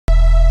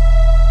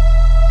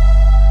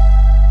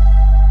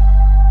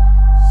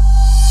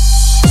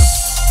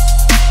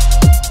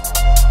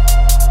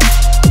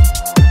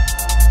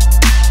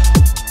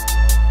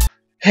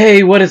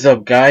Hey, what is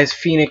up guys?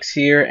 Phoenix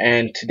here,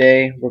 and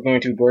today we're going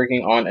to be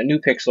working on a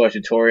new pixel art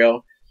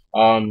tutorial.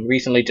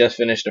 Recently just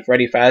finished the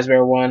Freddy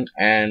Fazbear one,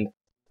 and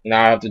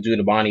now I have to do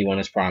the Bonnie one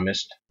as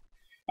promised.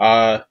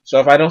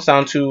 So if I don't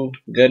sound too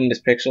good in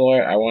this pixel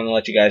art, I want to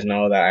let you guys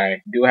know that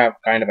I do have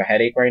kind of a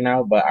headache right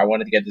now, but I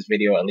wanted to get this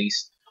video at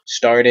least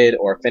started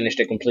or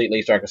finished it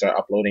completely so I can start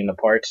uploading the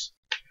parts.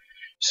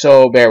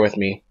 So bear with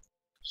me.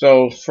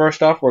 So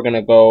first off, we're going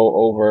to go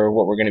over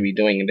what we're going to be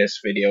doing in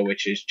this video,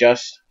 which is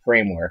just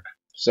framework.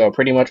 So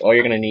pretty much all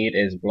you're going to need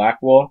is black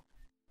wool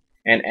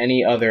and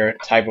any other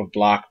type of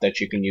block that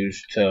you can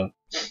use to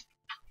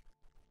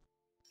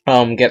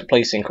get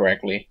placing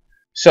correctly.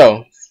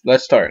 So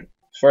let's start.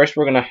 First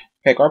we're going to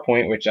pick our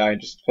point, which I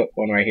just put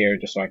one right here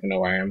just so I can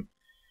know where I am.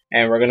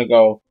 And we're going to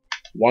go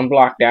one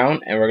block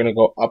down and we're going to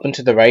go up and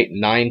to the right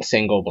 9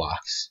 single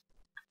blocks.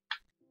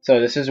 So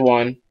this is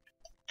 1,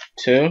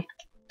 2,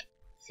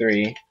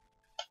 3,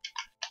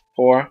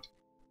 4.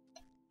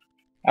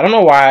 I don't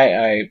know why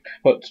I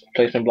put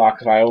placement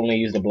blocks if I only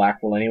use the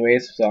black wool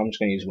anyways, so I'm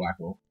just going to use black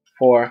wool.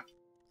 4,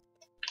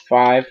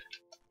 5,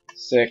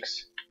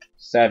 6,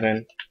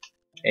 7,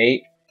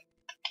 8,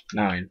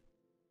 9.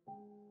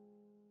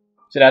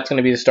 So that's going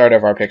to be the start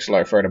of our pixel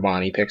art for the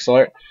Bonnie pixel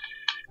art.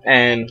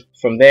 And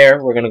from there,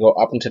 we're going to go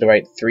up and to the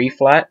right 3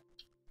 flat.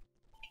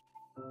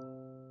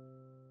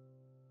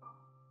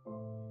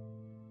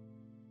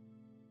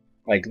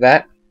 Like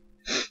that.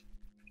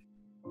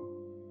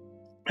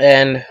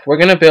 And we're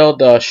going to build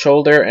the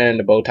shoulder and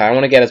the bow tie. I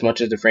want to get as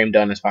much of the frame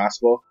done as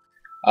possible.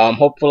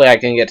 Hopefully I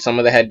can get some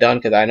of the head done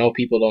because I know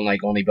people don't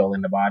like only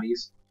building the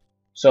bodies.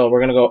 So we're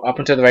going to go up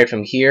and to the right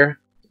from here,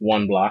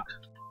 1 block.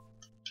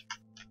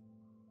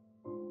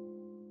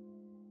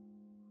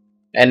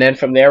 And then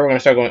from there we're going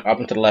to start going up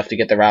and to the left to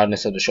get the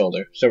roundness of the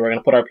shoulder. So we're going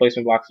to put our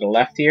placement block to the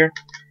left here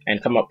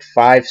and come up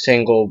 5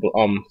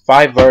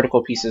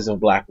 vertical pieces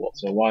of black wool.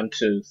 So 1,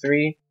 2,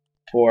 3,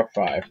 4,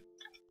 5.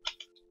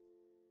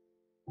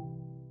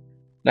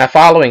 Now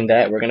following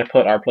that, we're going to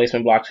put our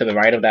placement block to the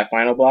right of that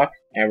final block,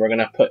 and we're going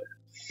to put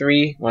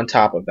 3 on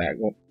top of that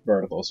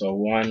vertical. So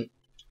 1,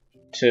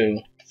 2,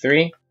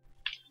 3.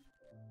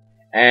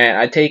 And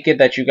I take it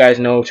that you guys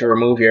know to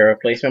remove your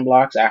placement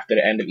blocks after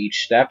the end of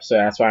each step, so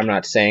that's why I'm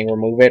not saying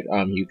remove it.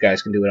 You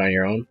guys can do it on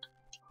your own.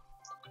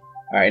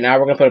 Alright, now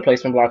we're going to put a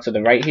placement block to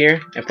the right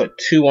here, and put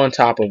 2 on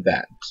top of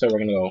that. So we're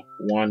going to go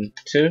 1,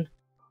 2.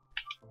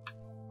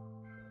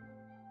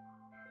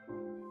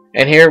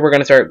 And here we're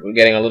going to start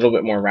getting a little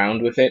bit more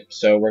round with it.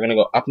 So we're going to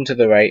go up and to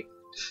the right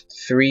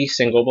 3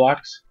 single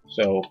blocks.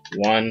 So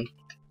 1,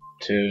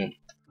 2,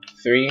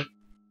 3.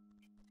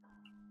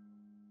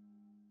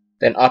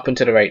 Then up and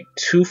to the right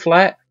 2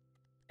 flat.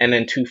 And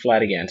then 2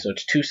 flat again. So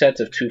it's 2 sets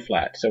of 2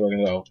 flat. So we're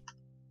going to go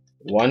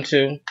 1,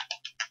 2,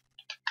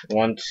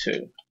 1,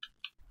 2.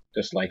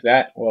 Just like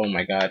that. Oh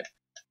my god.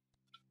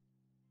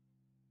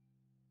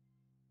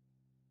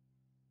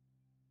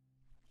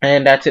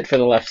 And that's it for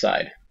the left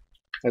side.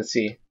 Let's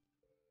see.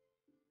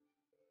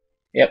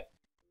 Yep.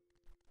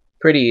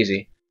 Pretty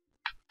easy.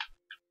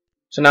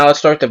 So now let's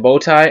start the bow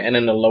tie and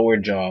then the lower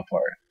jaw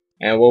part.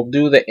 And we'll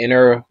do the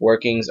inner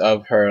workings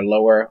of her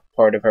lower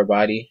part of her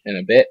body in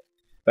a bit.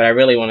 But I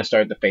really want to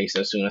start the face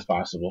as soon as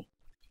possible.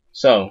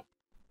 So,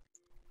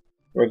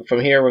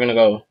 from here we're going to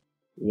go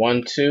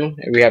 1, 2.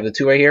 And we have the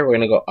 2 right here. We're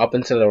going to go up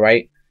and to the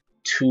right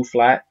 2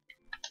 flat.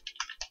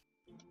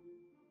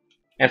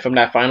 And from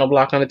that final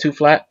block on the 2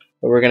 flat,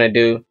 what we're going to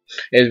do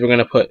is we're going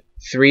to put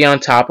 3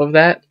 on top of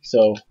that.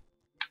 So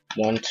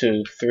 1,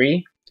 2,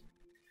 3.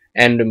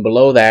 And then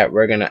below that,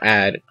 we're going to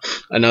add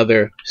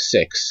another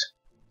 6.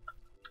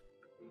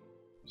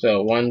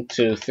 So 1,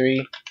 2,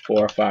 3,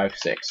 4, 5,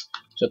 6.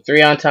 So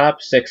 3 on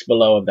top, 6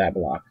 below of that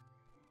block.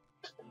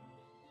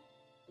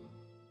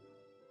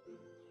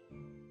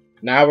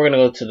 Now we're going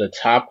to go to the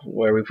top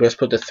where we just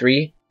put the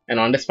 3. And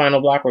on this final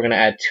block, we're going to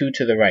add 2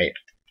 to the right.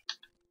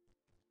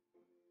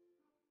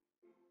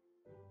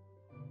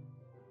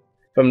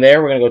 From there,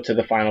 we're going to go to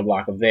the final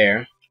block of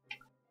there.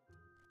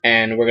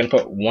 And we're going to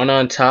put 1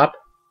 on top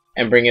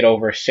and bring it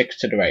over 6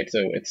 to the right. So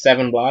it's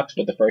 7 blocks,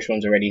 but the first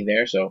one's already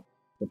there. So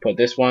we'll put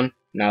this one.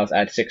 Now let's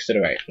add 6 to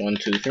the right. 1,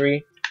 2,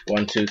 3.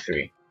 1, 2,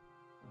 3.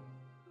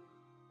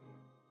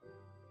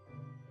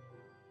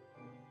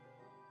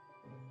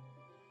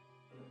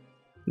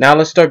 Now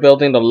let's start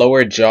building the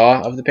lower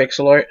jaw of the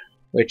pixel art,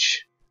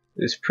 which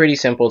is pretty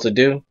simple to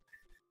do.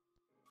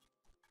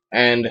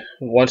 And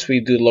once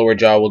we do the lower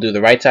jaw, we'll do the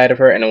right side of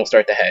her, and then we'll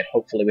start the head.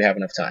 Hopefully we have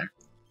enough time.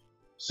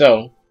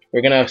 So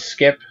we're going to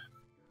skip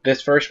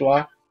this first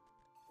block.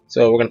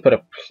 So we're going to put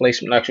a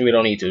placement. Actually, we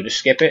don't need to. Just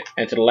skip it.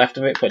 And to the left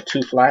of it, put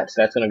 2 flats.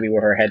 That's going to be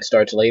where her head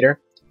starts later.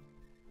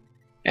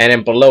 And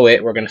then below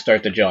it, we're going to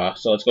start the jaw.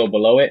 So let's go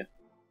below it.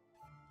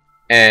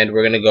 And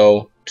we're going to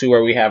go to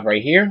where we have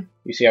right here.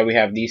 You see how we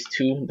have these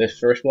 2, this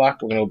first block.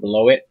 We're going to go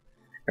below it.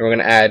 And we're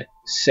going to add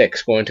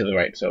 6 going to the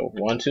right. So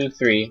 1, 2,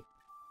 3.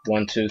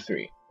 1, 2,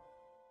 3.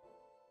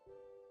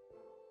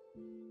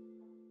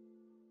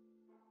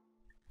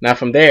 Now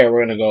from there,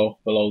 we're going to go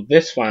below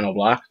this final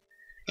block,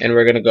 and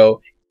we're going to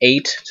go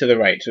 8 to the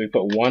right. So we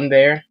put 1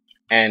 there,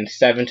 and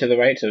 7 to the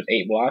right, so it's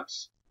 8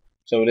 blocks.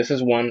 So this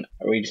is 1,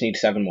 we just need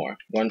 7 more.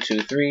 1,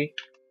 2, 3.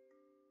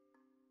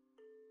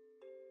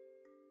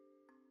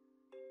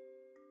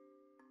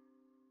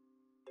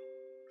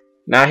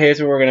 Now here's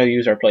where we're going to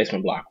use our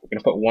placement block. We're going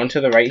to put 1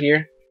 to the right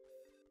here,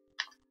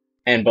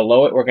 and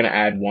below it we're going to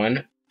add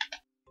 1,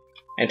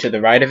 and to the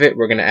right of it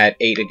we're going to add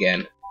 8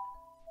 again.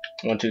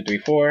 1, 2, 3,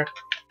 4.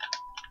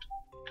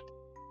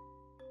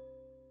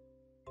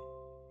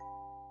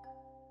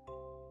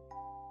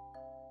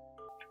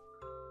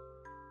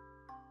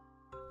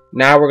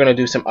 Now we're going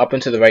to do some up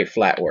and to the right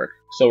flat work.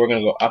 So we're going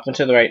to go up and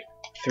to the right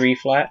 3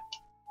 flat,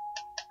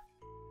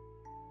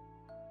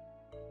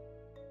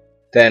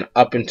 then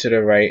up and to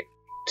the right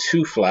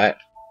 2 flat,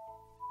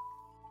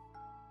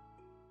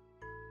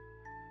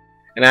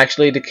 and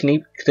actually to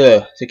keep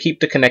the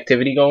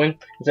connectivity going,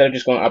 instead of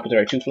just going up and to the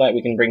right 2 flat,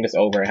 we can bring this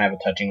over and have it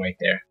touching right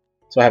there.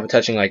 So I have it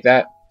touching like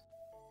that.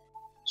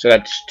 So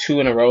that's 2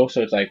 in a row,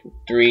 so it's like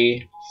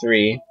 3,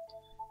 3.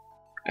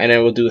 And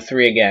then we'll do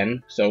 3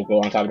 again. So go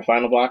on top of the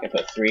final block and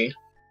put 3.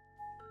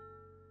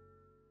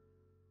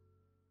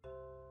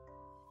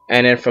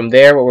 And then from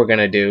there, what we're going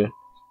to do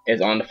is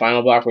on the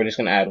final block, we're just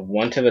going to add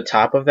 1 to the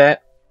top of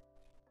that.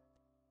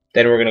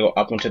 Then we're going to go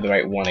up and to the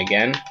right 1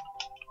 again.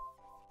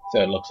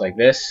 So it looks like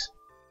this.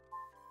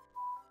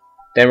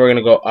 Then we're going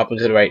to go up and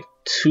to the right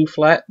 2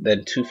 flat,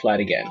 then 2 flat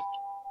again.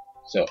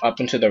 So up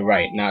and to the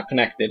right, not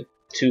connected,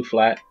 2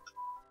 flat,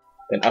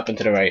 then up and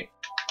to the right,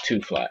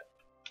 2 flat.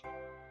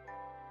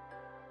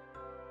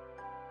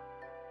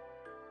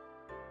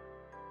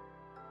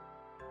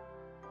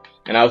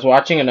 And I was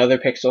watching another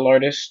pixel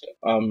artist,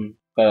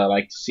 but I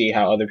like to see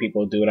how other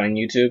people do it on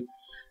YouTube,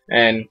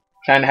 and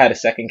kind of had a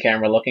second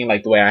camera looking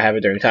like the way I have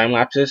it during time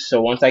lapses.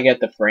 So once I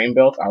get the frame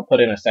built, I'll put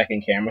in a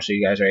second camera so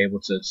you guys are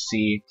able to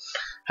see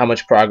how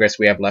much progress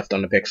we have left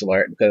on the pixel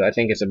art, because I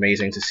think it's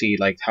amazing to see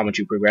like how much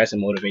you progress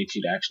and motivates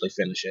you to actually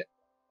finish it.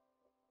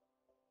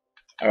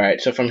 Alright,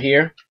 so from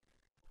here,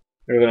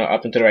 we're going to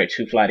up and to the right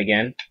 2 flat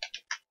again,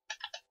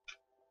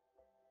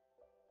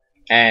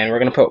 and we're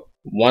going to put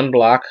 1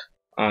 block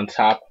on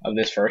top of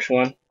this first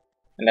one,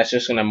 and that's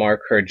just going to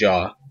mark her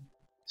jaw.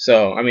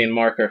 So, I mean,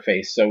 mark her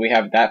face. So we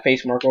have that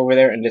face marker over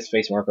there and this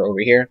face marker over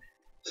here,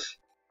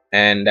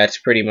 and that's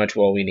pretty much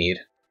what we need.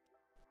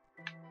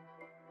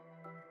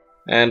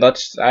 And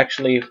let's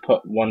actually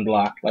put 1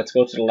 block. Let's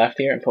go to the left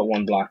here and put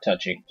 1 block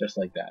touching, just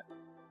like that.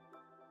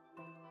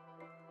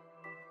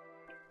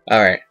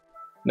 Alright,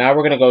 now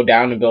we're going to go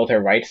down and build her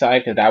right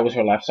side, because that was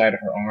her left side of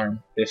her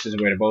arm. This is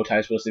where the bow tie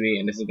is supposed to be,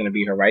 and this is going to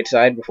be her right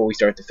side before we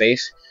start the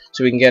face,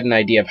 so we can get an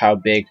idea of how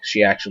big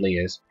she actually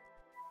is.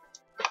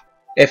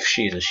 If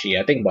she's a she.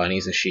 I think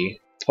Bonnie's a she.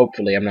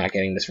 Hopefully I'm not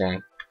getting this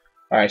wrong.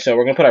 Alright, so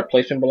we're going to put our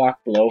placement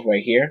block below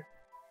right here.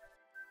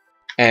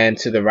 And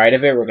to the right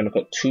of it, we're going to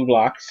put 2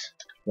 blocks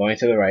going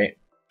to the right.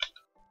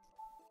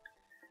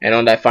 And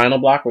on that final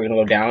block, we're going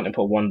to go down and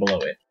put 1 below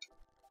it.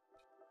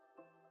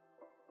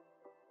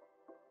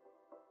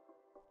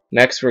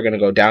 Next, we're going to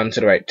go down to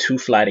the right 2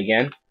 flat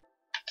again.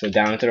 So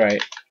down to the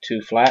right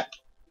 2 flat.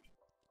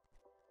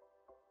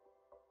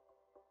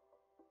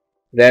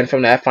 Then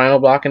from that final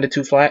block into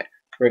 2 flat,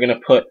 we're going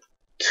to put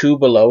 2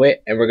 below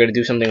it, and we're going to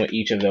do something with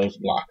each of those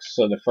blocks.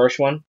 So the first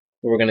one,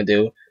 what we're going to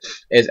do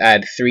is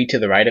add 3 to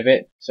the right of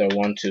it. So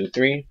 1, 2,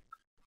 3.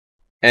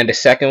 And the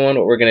second one,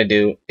 what we're going to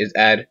do is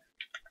add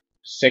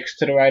 6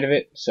 to the right of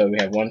it. So we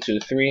have 1, 2,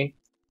 3.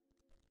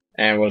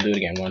 And we'll do it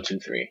again, 1, 2,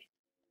 3.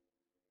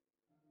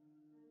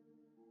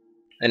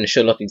 And it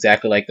should look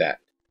exactly like that.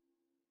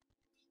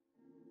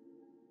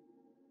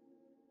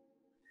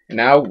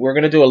 Now we're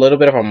going to do a little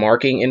bit of a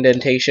marking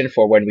indentation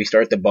for when we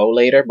start the bow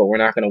later, but we're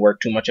not going to work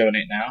too much on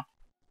it now.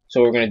 So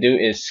what we're going to do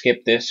is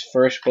skip this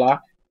first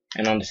block,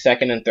 and on the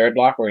second and third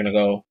block we're going to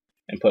go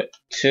and put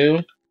 2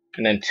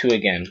 and then 2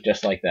 again,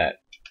 just like that.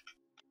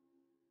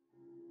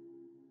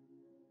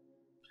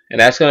 And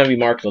that's going to be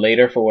marked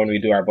later for when we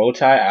do our bow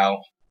tie.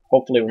 I'll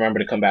hopefully remember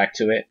to come back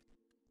to it.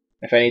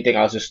 If anything,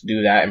 I'll just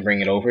do that and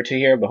bring it over to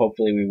here, but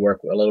hopefully we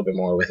work a little bit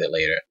more with it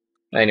later.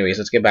 Anyways,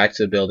 let's get back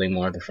to building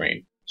more of the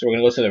frame. So we're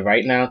going to go to the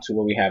right now to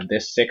where we have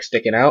this 6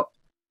 sticking out.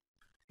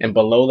 And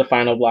below the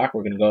final block,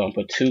 we're going to go and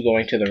put 2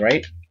 going to the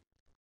right.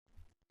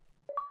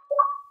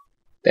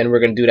 Then we're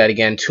going to do that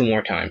again 2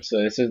 more times.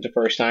 So this is the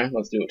first time.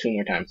 Let's do it 2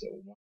 more times.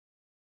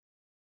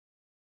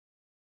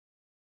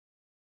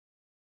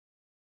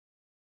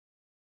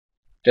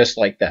 Just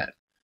like that.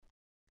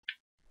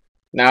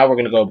 Now we're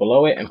going to go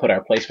below it and put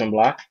our placement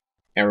block.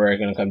 And we're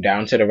going to come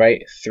down to the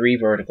right, 3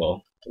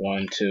 vertical.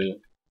 1, 2,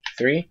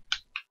 3.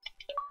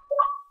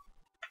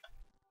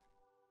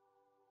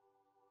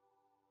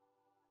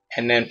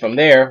 And then from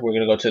there, we're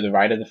going to go to the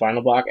right of the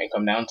final block and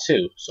come down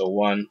 2. So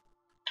 1,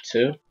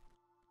 2.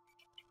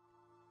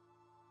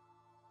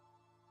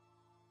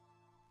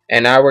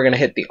 And now we're going to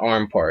hit the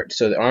arm part.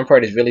 So the arm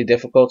part is really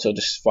difficult, so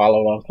just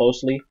follow along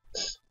closely.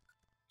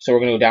 So we're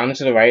going to go down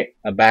into the right,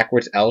 a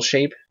backwards L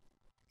shape.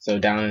 So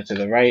down into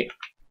the right,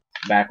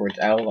 backwards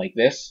L like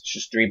this. It's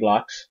just 3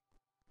 blocks.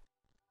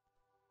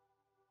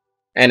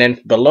 And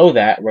then below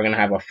that, we're going to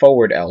have a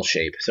forward L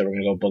shape. So we're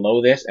going to go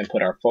below this and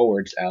put our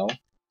forwards L.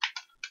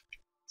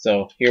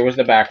 So here was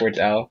the backwards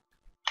L.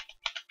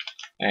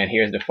 And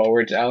here's the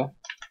forwards L.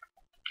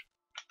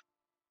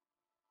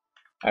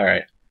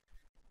 Alright.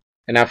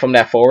 And now from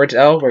that forwards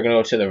L, we're going to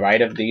go to the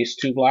right of these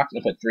two blocks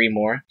and put 3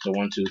 more. So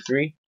 1, 2,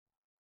 3.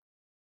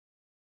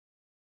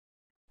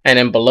 And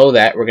then below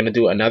that, we're going to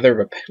do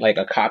another, like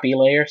a copy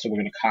layer. So we're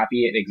going to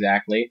copy it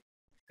exactly.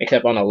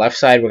 Except on the left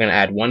side, we're going to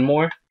add 1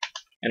 more.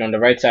 And on the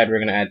right side, we're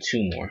going to add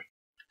 2 more.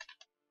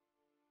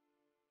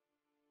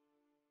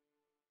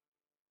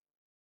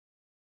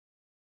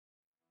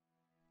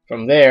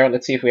 From there,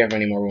 let's see if we have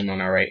any more room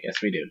on our right.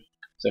 Yes, we do.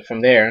 So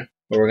from there,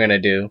 what we're going to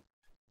do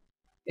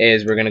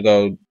is we're going to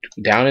go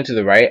down into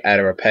the right at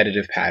a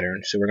repetitive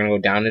pattern. So we're going to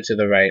go down into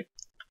the right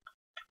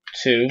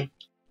 2.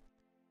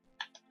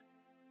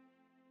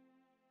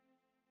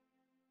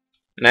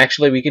 And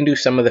actually, we can do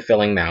some of the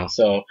filling now.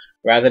 So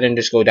rather than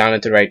just go down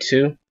into the right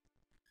 2,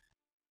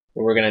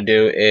 what we're going to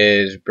do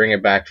is bring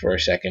it back for a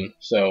second.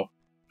 So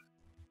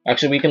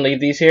actually, we can leave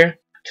these here.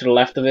 To the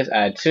left of this,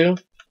 add 2.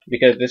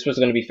 Because this was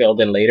going to be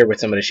filled in later with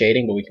some of the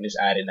shading, but we can just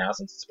add it now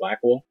since it's black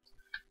wool.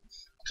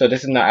 So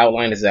this is not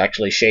outline, this is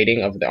actually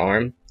shading of the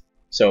arm.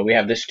 So we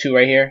have this 2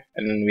 right here,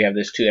 and then we have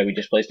this 2 that we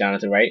just placed down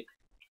at the right.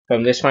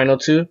 From this final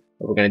 2,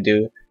 what we're going to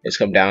do is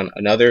come down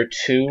another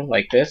 2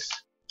 like this.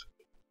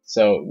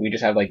 So we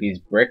just have like these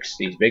bricks,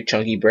 these big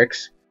chunky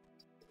bricks.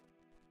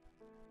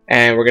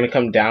 And we're going to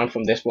come down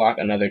from this block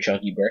another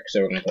chunky brick. So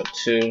we're going to put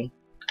 2,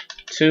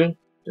 2,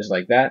 just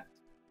like that.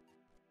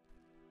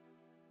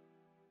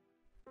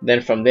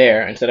 Then from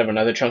there, instead of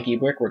another chunky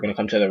brick, we're going to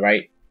come to the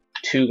right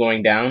 2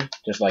 going down,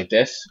 just like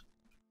this.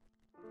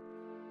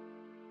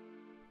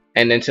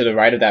 And then to the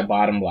right of that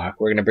bottom block,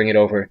 we're going to bring it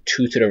over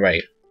 2 to the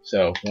right.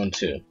 So 1,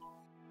 2.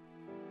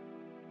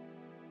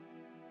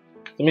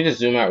 Let me just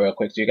zoom out real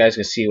quick so you guys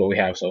can see what we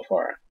have so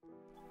far.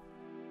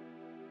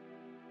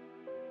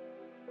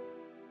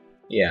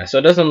 Yeah, so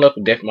it doesn't look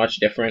much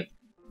different.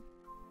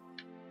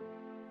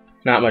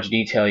 Not much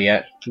detail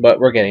yet,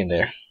 but we're getting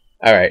there.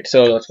 Alright,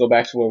 so let's go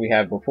back to what we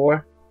had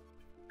before.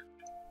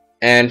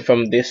 And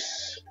from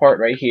this part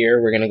right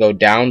here, we're going to go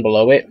down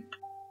below it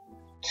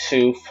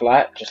 2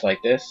 flat, just like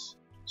this.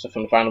 So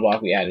from the final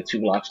block, we added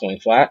 2 blocks going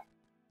flat.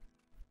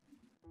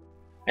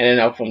 And then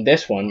up from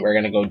this one, we're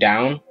going to go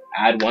down,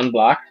 add 1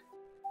 block.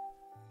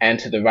 And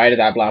to the right of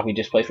that block we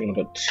just placed, we're going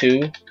to put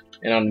 2.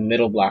 And on the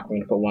middle block, we're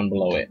going to put 1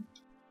 below it.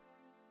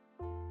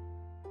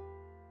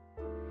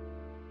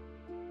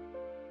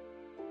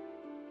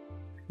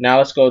 Now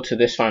let's go to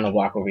this final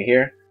block over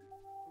here.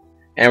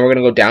 And we're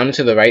going to go down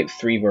into the right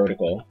 3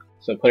 vertical.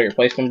 So put your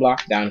placement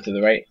block down into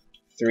the right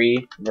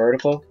 3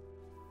 vertical.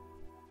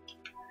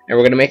 And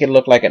we're going to make it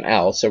look like an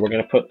L. So we're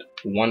going to put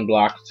 1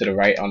 block to the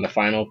right on the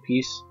final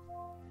piece.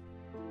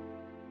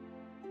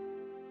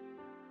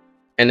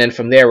 And then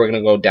from there, we're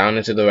going to go down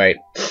into the right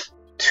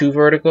 2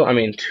 vertical,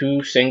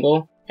 2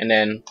 single, and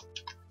then,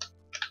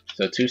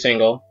 so 2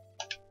 single,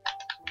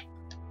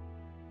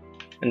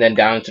 and then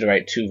down to the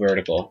right 2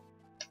 vertical.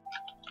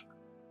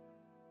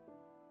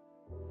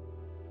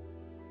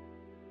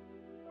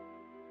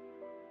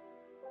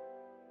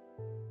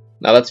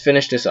 Now let's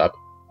finish this up.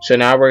 So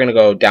now we're going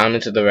to go down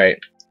into the right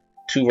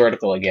 2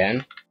 vertical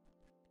again.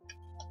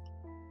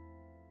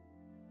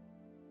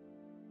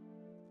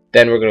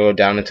 Then we're going to go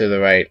down into the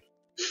right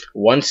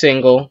 1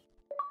 single,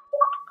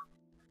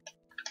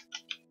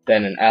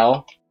 then an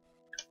L,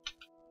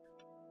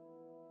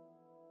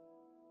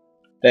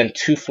 then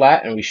 2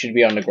 flat, and we should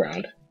be on the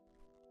ground.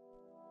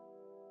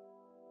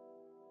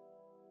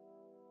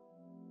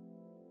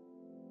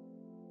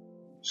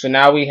 So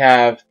now we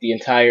have the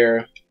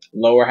entire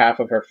lower half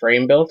of her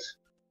frame built.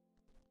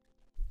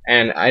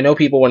 And I know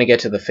people want to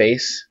get to the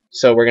face,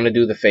 so we're going to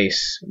do the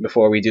face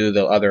before we do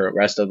the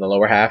rest of the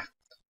lower half.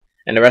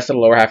 And the rest of the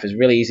lower half is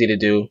really easy to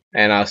do,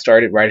 and I'll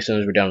start it right as soon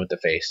as we're done with the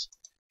face.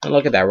 And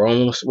look at that,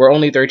 we're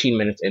only 13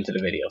 minutes into the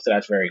video, so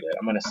that's very good.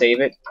 I'm going to save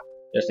it,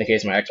 just in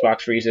case my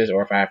Xbox freezes,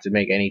 or if I have to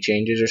make any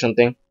changes or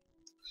something.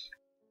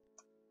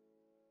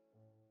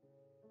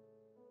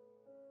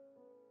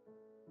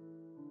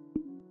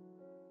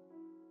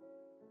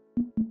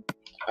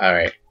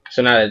 Alright,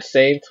 so now that it's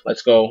saved,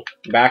 let's go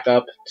back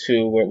up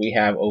to what we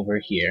have over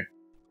here.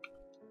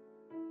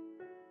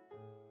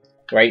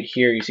 Right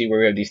here, you see where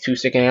we have these 2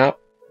 sticking out?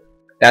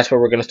 That's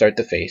where we're going to start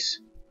the face.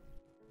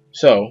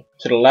 So,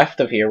 to the left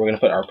of here, we're going to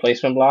put our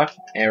placement block,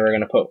 and we're going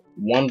to put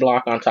 1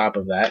 block on top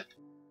of that.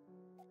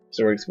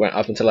 So we're going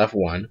up and to left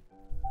 1.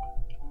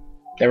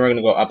 Then we're going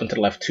to go up and to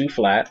the left 2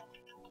 flat.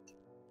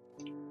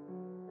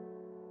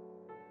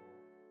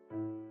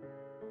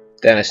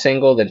 Then a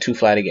single, then 2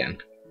 flat again.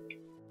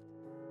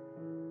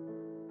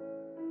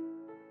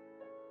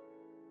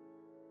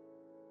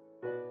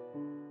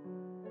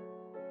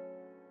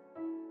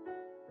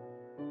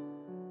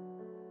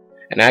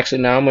 And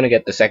actually now I'm going to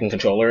get the second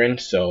controller in,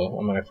 so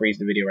I'm going to freeze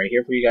the video right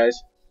here for you guys.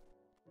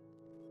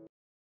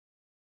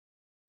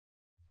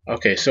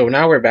 Okay, so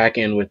now we're back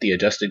in with the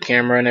adjusted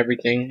camera and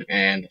everything,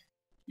 and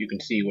you can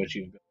see what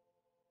you've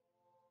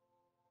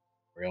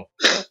got.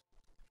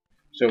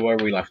 So where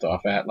we left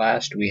off at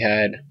last, we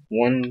had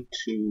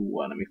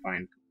let me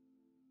find.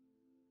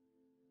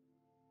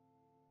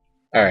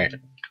 Alright,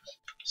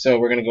 so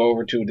we're going to go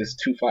over to this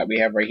 2 flat we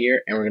have right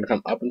here, and we're going to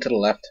come up and to the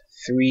left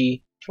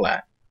 3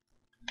 flat.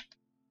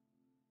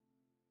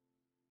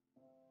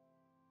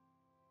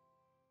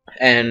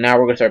 And now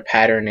we're going to start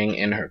patterning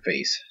in her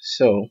face.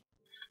 So,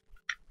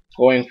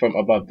 going from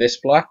above this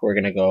block, we're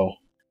going to go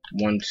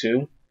 1, 2,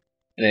 and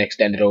then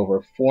extend it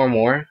over 4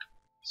 more.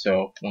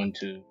 So, 1,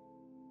 2,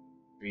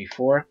 3,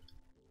 4.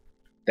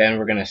 Then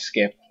we're going to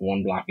skip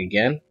 1 block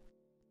again,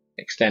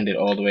 extend it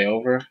all the way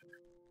over,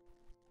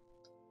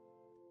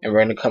 and we're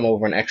going to come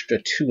over an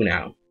extra 2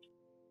 now.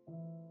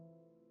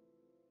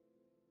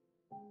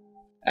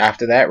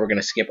 After that, we're going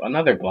to skip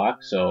another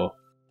block, so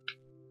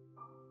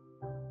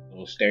a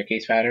little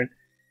staircase pattern,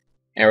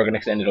 and we're going to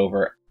extend it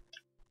over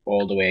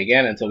all the way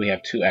again until we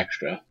have 2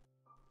 extra.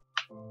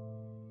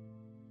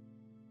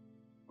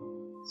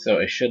 So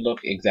it should look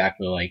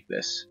exactly like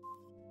this.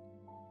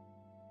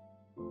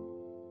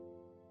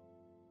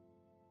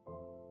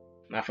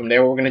 Now from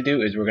there, what we're going to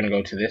do is we're going to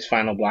go to this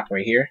final block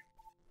right here,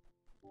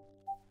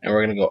 and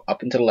we're going to go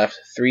up and to the left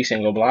 3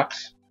 single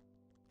blocks.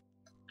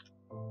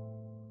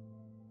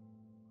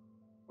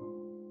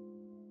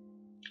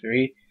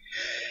 Three.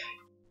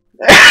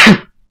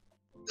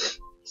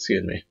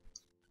 Excuse me.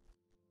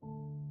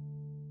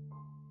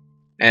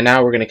 And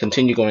now we're going to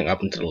continue going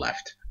up and to the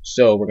left.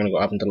 So we're going to go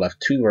up and to the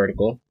left 2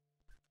 vertical.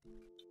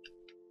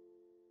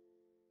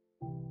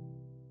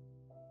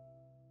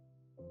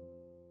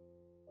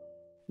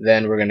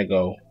 Then we're going to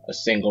go a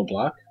single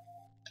block.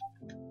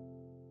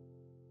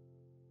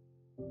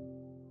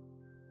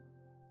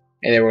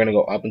 And then we're going to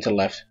go up and to the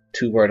left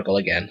 2 vertical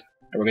again.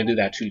 And we're going to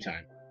do that 2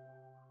 times.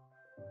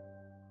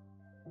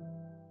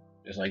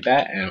 Just like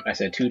that. And I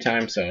said 2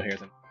 times, so here's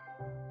them.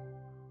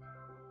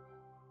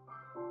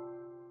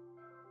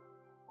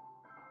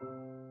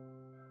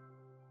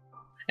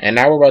 And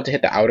now we're about to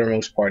hit the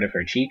outermost part of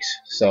her cheeks.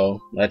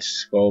 So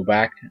let's go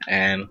back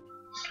and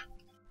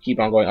keep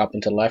on going up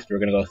and to the left. We're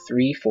going to go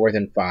 3, 4,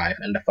 then 5.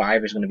 And the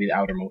 5 is going to be the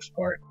outermost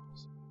part.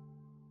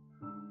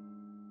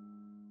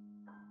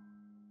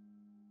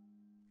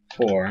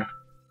 4.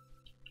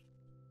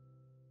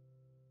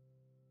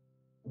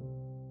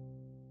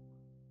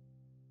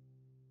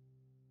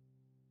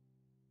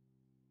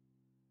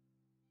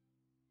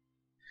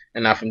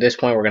 And now from this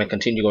point, we're going to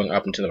continue going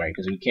up and to the right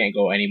because we can't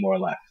go any more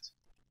left.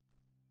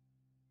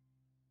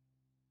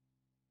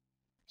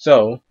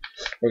 So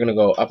we're going to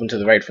go up and to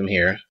the right from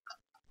here.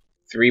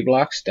 3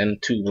 blocks, then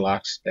 2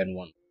 blocks, then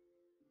 1.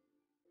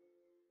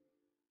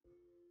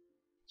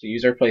 So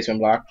use our placement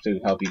block to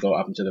help you go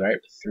up and to the right.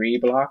 3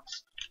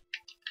 blocks,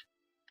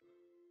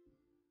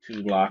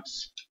 2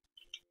 blocks,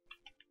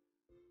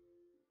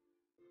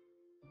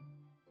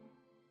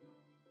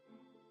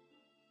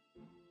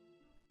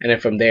 and then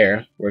from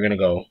there, we're going to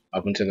go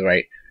up and to the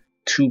right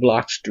 2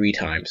 blocks 3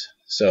 times.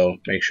 So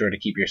make sure to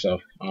keep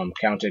yourself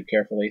counted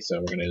carefully. So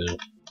we're going to do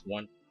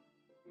 1, 2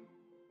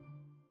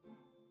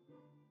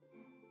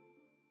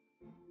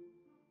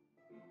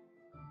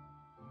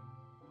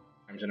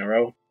 times in a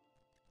row.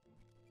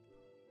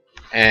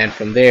 And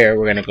from there,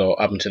 we're going to go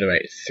up and to the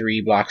right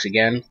 3 blocks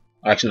again.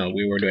 Actually, no,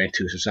 we were doing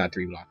 2, so it's not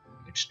 3 blocks.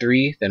 It's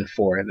 3, then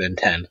 4, then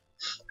 10.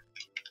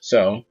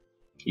 So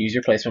use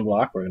your placement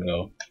block. We're going to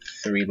go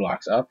 3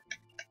 blocks up.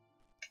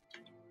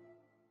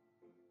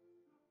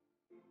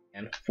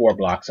 And 4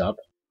 blocks up.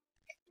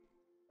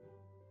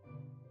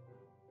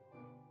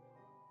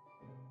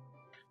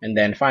 And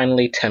then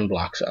finally 10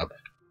 blocks up.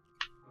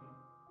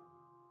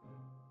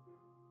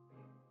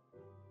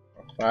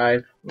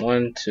 5,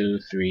 1, 2,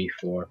 3,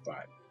 4, 5.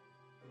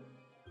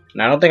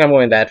 Now I don't think I'm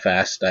going that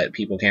fast that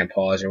people can't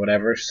pause or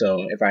whatever,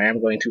 so if I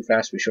am going too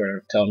fast, be sure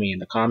to tell me in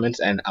the comments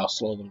and I'll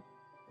slow them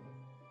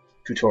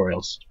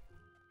tutorials.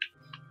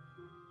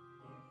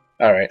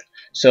 Alright,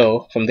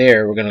 so from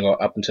there we're gonna go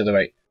up and to the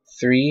right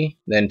 3,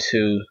 then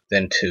 2,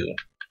 then 2.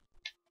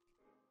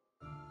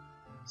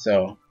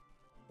 So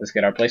let's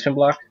get our placement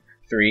block.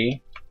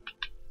 3,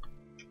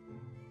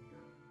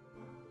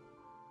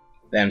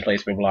 then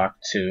placement block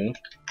 2,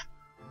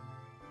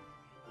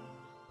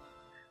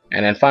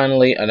 and then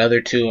finally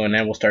another 2, and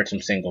then we'll start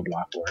some single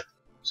block work.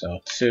 So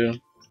 2,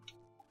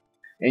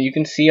 and you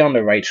can see on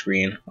the right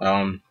screen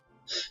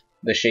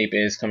the shape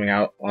is coming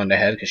out on the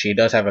head because she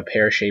does have a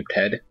pear-shaped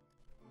head.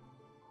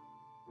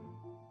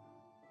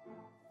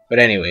 But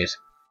anyways,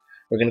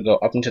 we're gonna go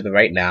up and to the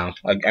right now.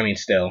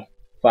 Still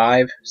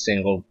 5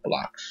 single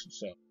blocks.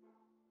 So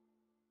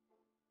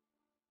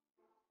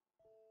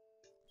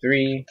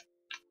 3,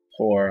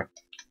 4,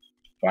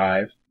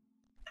 5.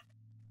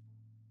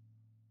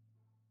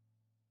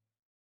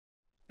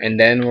 And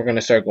then we're going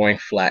to start going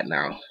flat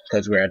now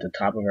because we're at the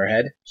top of our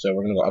head. So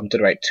we're going to go up and to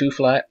the right 2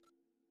 flat.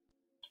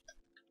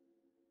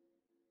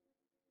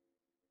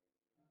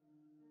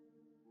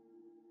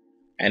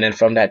 And then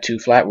from that 2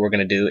 flat, what we're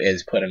going to do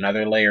is put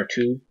another layer of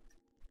 2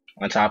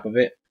 on top of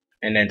it.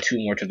 And then 2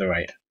 more to the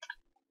right.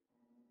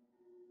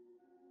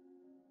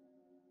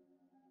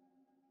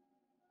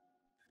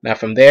 Now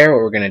from there,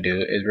 what we're going to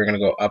do is we're going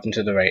to go up and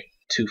to the right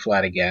 2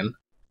 flat again.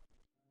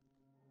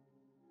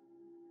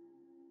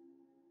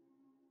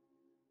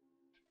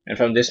 And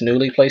from this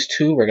newly placed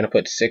 2, we're going to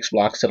put 6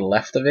 blocks to the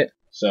left of it.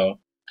 So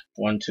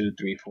 1, 2,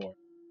 3, 4,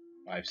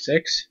 5,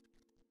 6.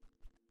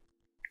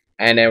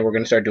 And then we're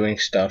going to start doing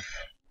stuff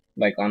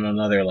like on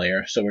another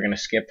layer. So we're going to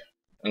skip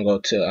and go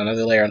to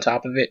another layer on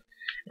top of it.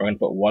 We're going to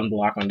put 1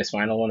 block on this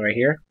final one right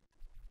here.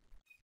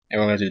 And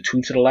we're going to do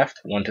 2 to the left,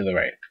 1 to the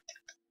right.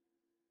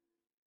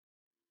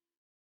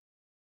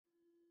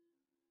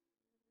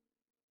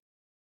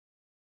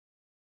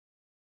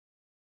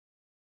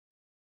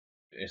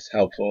 It's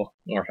helpful,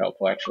 more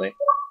helpful actually.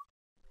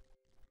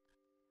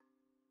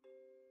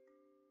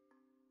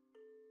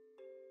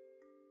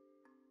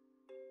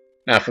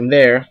 Now from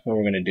there, what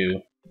we're going to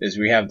do is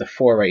we have the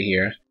 4 right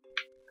here.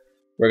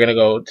 We're going to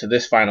go to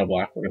this final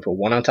block. We're going to put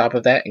 1 on top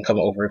of that and come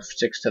over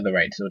 6 to the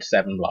right. So it's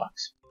 7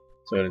 blocks.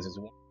 So this is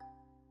 1,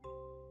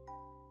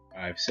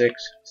 5, 6,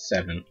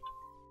 7.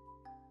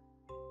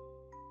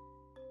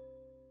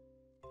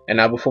 And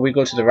now before we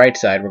go to the right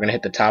side, we're going to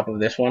hit the top of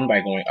this one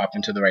by going up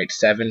and to the right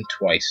 7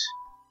 twice.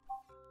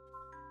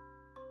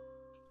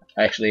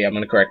 Actually, I'm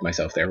going to correct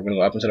myself there. We're going to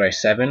go up and to the right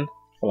 7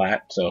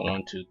 flat. So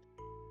 1, 2.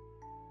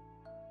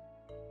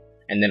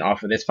 And then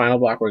off of this final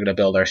block, we're going to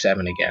build our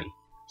 7 again.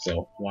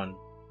 So 1,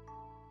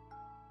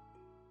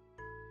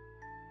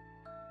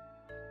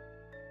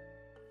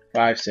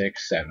 5,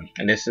 6, 7.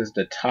 And this is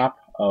the top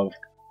of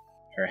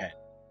her head.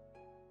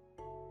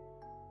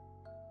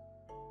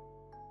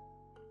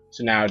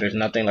 So now there's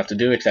nothing left to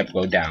do except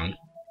go down.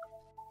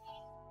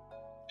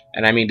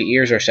 And I mean the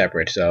ears are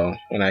separate, so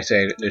when I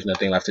say there's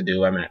nothing left to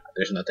do, I mean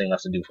there's nothing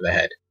left to do for the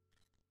head.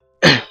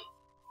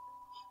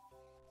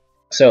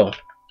 So to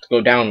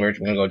go downwards,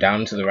 we're going to go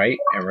down to the right,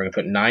 and we're going to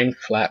put 9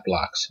 flat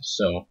blocks.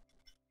 So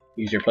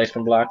use your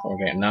placement block. We're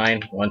going to get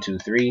 9, 1, 2,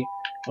 3,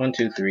 1,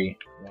 2, 3,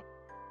 1.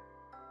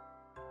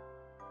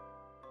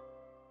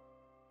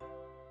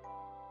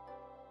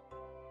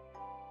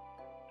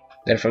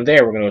 Then from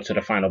there, we're going to go to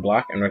the final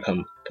block, and we're going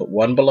to put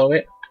 1 below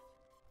it,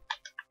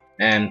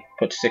 and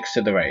put 6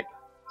 to the right.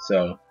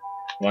 So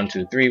 1,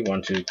 2, 3,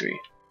 1, 2, 3.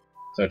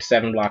 So it's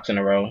 7 blocks in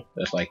a row,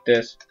 just like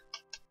this.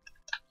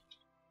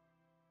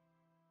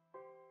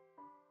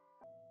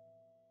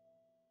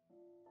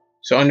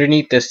 So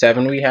underneath this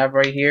 7 we have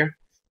right here,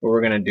 what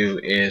we're going to do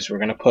is we're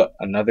going to put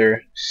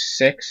another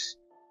 6,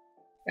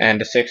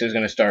 and the 6 is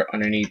going to start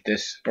underneath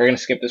this. We're going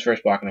to skip this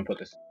first block and then put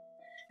this.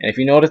 And if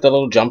you notice the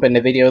little jump in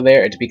the video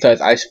there, it's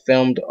because I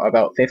filmed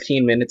about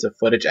 15 minutes of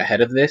footage ahead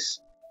of this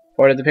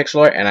part of the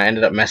pixel art, and I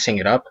ended up messing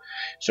it up.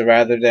 So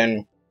rather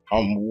than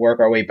work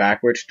our way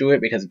backwards through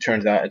it, because it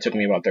turns out it took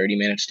me about 30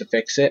 minutes to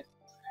fix it,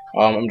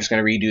 I'm just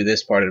going to redo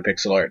this part of the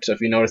pixel art. So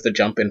if you notice the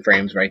jump in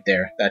frames right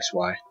there, that's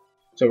why.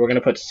 So we're going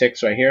to put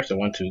 6 right here, so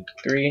 1, 2,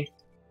 3.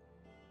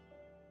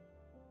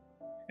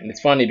 And it's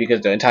funny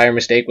because the entire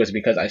mistake was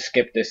because I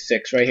skipped this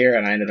 6 right here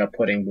and I ended up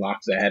putting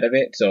blocks ahead of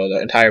it. So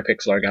the entire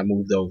pixel art got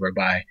moved over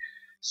by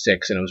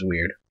 6 and it was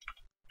weird.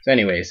 So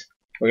anyways,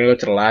 we're going to go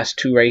to the last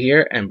 2 right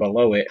here, and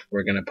below it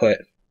we're going to put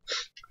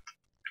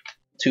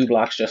 2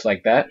 blocks just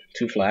like that,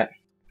 2 flat.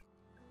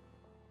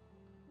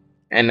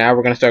 And now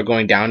we're going to start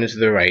going down into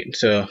the right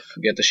to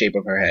get the shape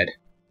of her head.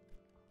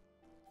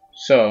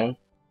 So,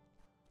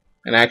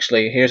 and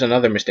actually here's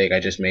another mistake I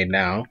just made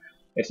now.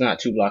 It's not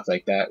 2 blocks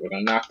like that. We're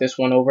going to knock this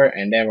one over,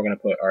 and then we're going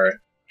to put our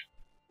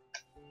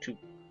 2.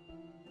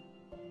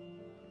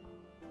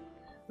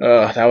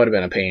 That would have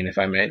been a pain if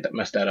I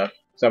messed that up.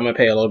 So I'm going to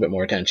pay a little bit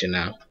more attention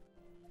now.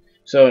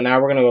 So now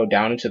we're going to go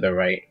down into the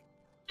right,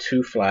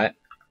 2 flat.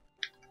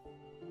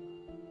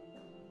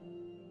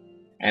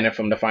 And then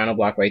from the final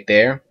block right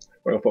there,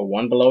 we're going to put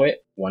 1 below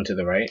it, 1 to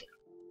the right.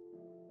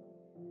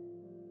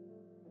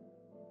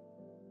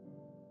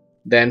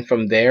 Then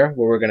from there,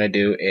 what we're going to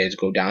do is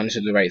go down to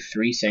the right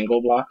 3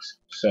 single blocks.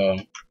 So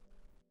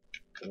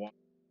 1.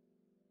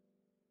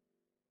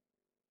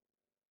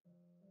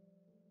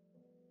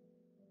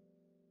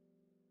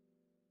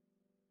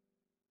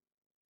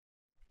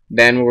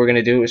 Then what we're going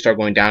to do is start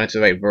going down into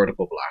the right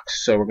vertical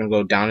blocks. So we're going to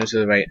go down into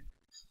the right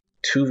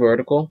 2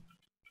 vertical.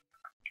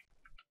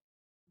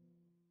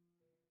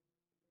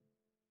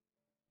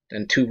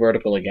 Then 2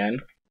 vertical again.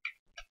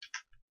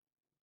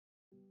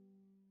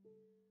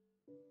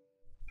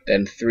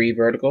 Then 3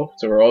 vertical.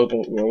 So we're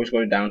always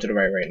going down to the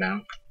right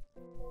now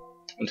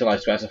until I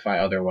specify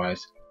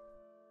otherwise.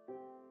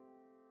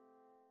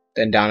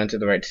 Then down into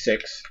the right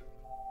 6.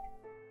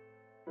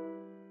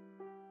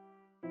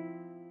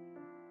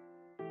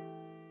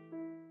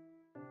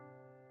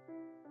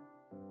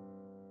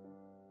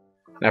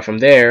 Now from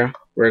there,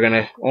 we're going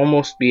to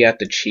almost be at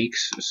the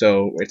cheeks,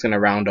 so it's going to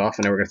round off,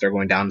 and then we're going to start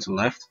going down to the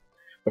left.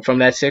 But from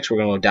that 6, we're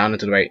going to go down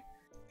into the right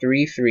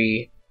 3,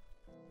 3,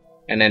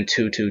 and then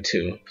 2, 2,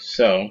 2.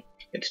 So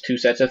it's 2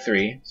 sets of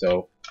 3.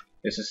 So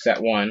this is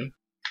set 1.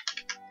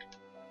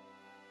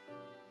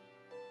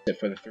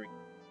 For the 3.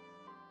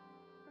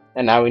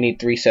 And now we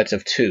need 3 sets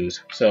of 2s.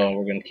 So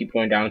we're going to keep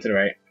going down to the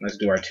right. Let's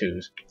do our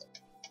 2s.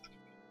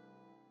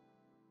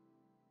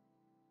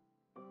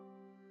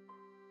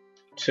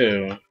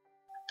 2.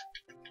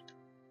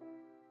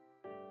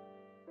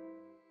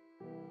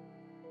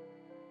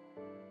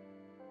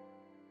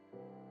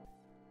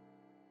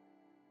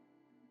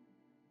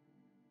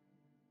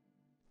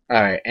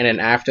 Alright, and then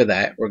after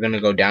that, we're going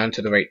to go down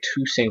to the right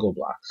 2 single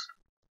blocks.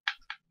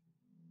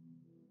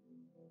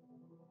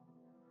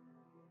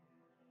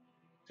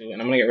 And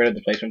I'm going to get rid of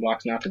the placement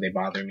blocks now because they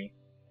bother me.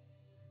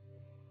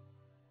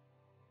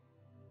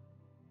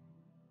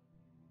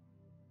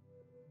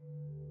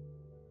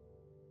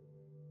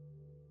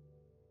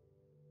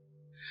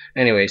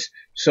 Anyways,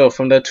 so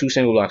from the 2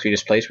 single blocks we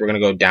just placed, we're going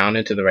to go down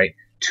into the right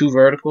 2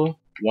 vertical,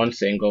 1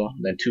 single,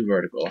 then 2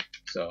 vertical.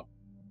 So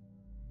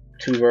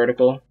 2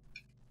 vertical,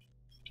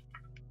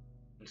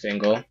 1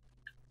 single,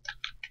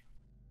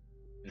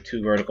 and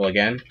 2 vertical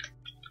again.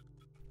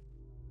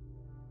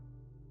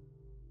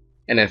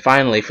 And then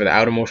finally, for the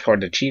outermost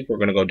part of the cheek, we're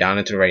going to go down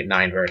into the right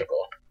 9 vertical.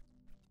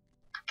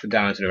 So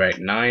down into the right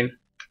 9,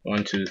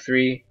 1, 2,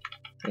 3,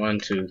 1,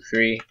 2,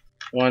 3,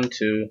 1,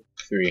 2,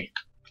 3.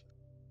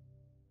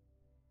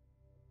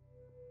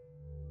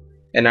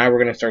 And now we're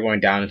going to start going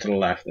down into the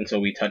left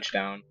until we touch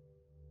down.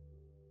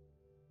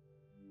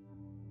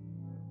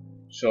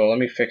 So let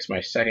me fix my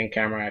second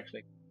camera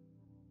actually.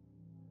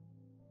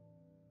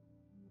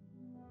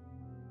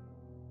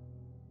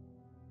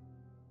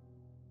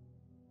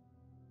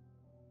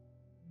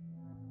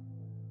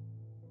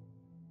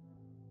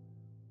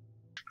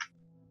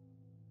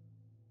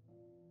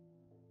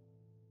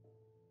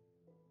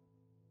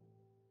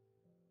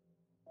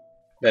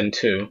 Then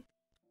 2.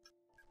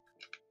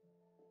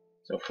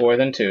 So 4,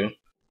 then 2.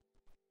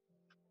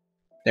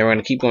 Then we're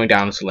going to keep going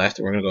down to the left,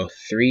 and we're going to go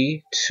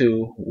 3,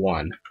 2,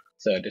 1.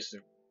 So this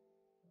is.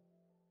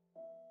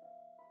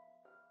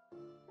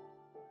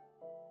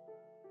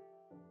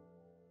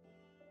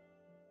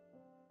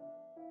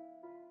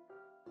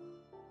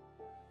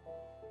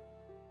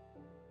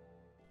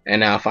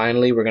 And now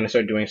finally, we're going to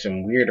start doing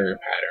some weirder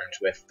patterns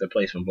with the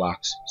placement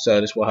blocks. So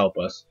this will help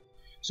us.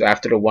 So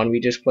after the 1 we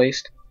just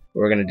placed,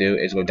 what we're going to do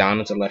is go down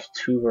into the left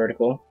 2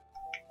 vertical.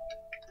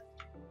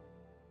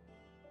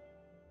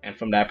 And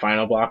from that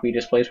final block we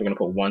just placed, we're going to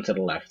put 1 to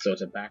the left. So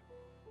it's a back.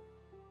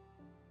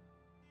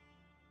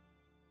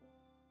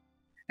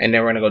 And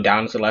then we're going to go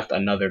down to the left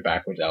another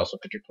backwards also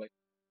picture place.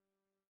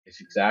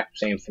 It's exact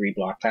same 3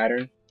 block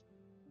pattern.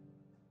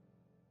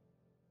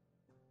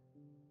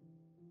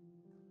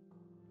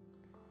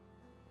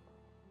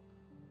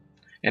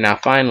 And now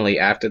finally,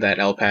 after that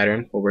L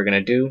pattern, what we're going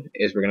to do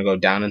is we're going to go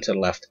down into the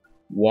left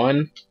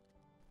 1,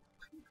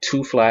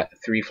 2 flat,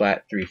 3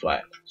 flat, 3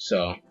 flat.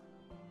 So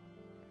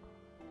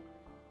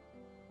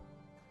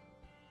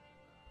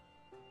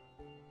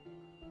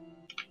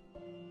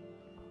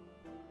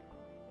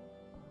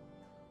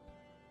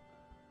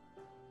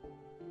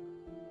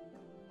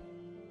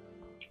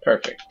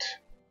perfect.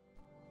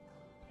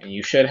 And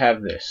you should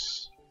have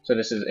this. So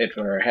this is it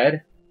for her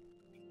head.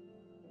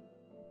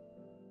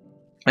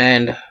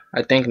 And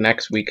I think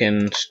next we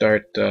can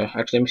start,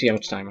 actually let me see how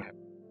much time I have.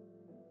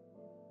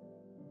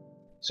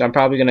 So I'm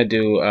probably going to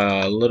do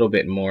a little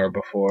bit more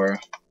before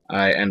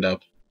I end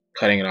up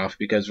cutting it off,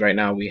 because right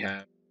now we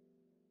have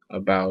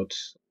about,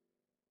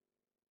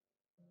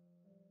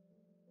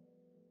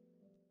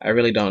 I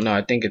really don't know,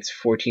 I think it's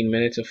 14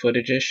 minutes of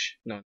footage-ish.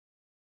 No,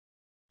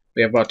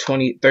 we have about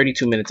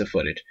 32 minutes of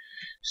footage.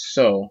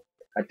 So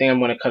I think I'm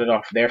going to cut it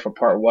off there for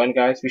part 1,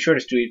 guys. Be sure to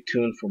stay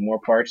tuned for more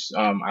parts.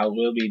 I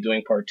will be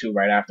doing part 2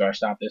 right after I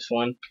stop this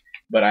one,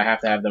 but I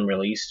have to have them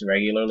released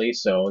regularly,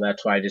 so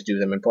that's why I just do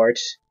them in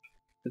parts.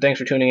 So thanks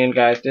for tuning in,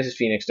 guys. This is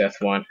Phoenix Death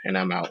 1, and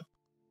I'm out.